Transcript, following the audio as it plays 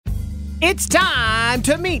It's time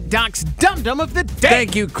to meet Doc's Dum Dum of the Day.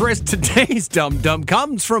 Thank you, Chris. Today's Dum Dum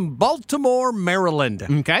comes from Baltimore, Maryland.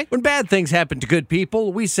 Okay. When bad things happen to good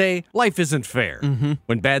people, we say life isn't fair. Mm-hmm.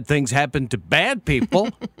 When bad things happen to bad people,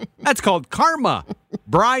 that's called karma.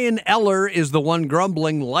 Brian Eller is the one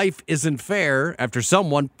grumbling life isn't fair after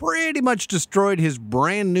someone pretty much destroyed his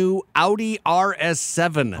brand new Audi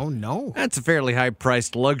RS7. Oh, no. That's a fairly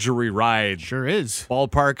high-priced luxury ride. Sure is.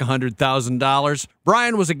 Ballpark $100,000.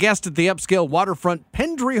 Brian was a guest at the upscale waterfront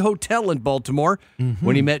Pendry Hotel in Baltimore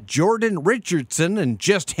when he met Jordan Richardson and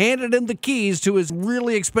just handed him the keys to his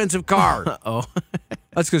really expensive car. Oh.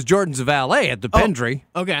 That's because Jordan's a valet at the Pendry.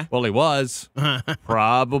 Okay. Well, he was.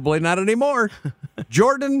 Probably not anymore.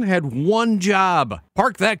 Jordan had one job: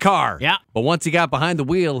 park that car. Yeah. But once he got behind the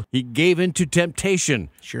wheel, he gave in to temptation.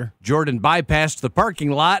 Sure. Jordan bypassed the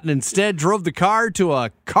parking lot and instead drove the car to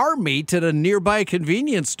a car meet at a nearby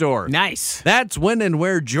convenience store. Nice. That's when and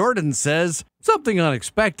where Jordan says something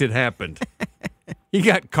unexpected happened. He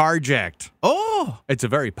got carjacked. Oh, It's a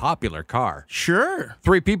very popular car. sure.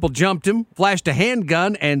 3 people jumped him, flashed a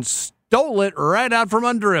handgun, and stole it right out from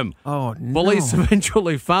under him. Oh, no. Police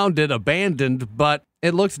eventually found it abandoned, but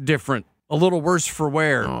it looked different. A little worse for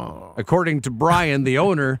wear. According to Brian, the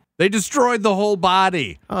owner, they destroyed the whole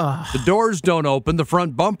body. The doors don't open, the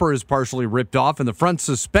front bumper is partially ripped off, and the front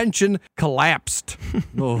suspension collapsed.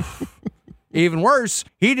 Oof. Even worse,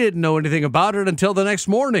 he didn't know anything about it until the next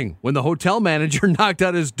morning when the hotel manager knocked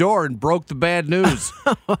on his door and broke the bad news.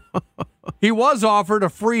 He was offered a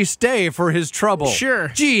free stay for his trouble. Sure.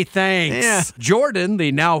 Gee, thanks. Yeah. Jordan,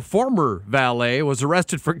 the now former valet, was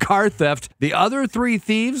arrested for car theft. The other 3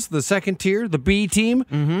 thieves, the second tier, the B team,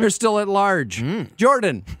 they're still at large.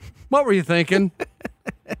 Jordan, what were you thinking?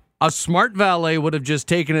 A smart valet would have just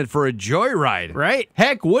taken it for a joyride. Right.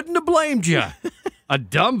 Heck, wouldn't have blamed you. A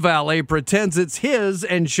dumb valet pretends it's his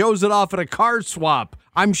and shows it off at a car swap.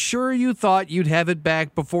 I'm sure you thought you'd have it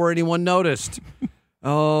back before anyone noticed.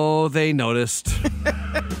 Oh, they noticed.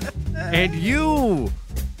 And you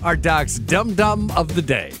are Doc's Dum Dum of the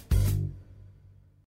Day.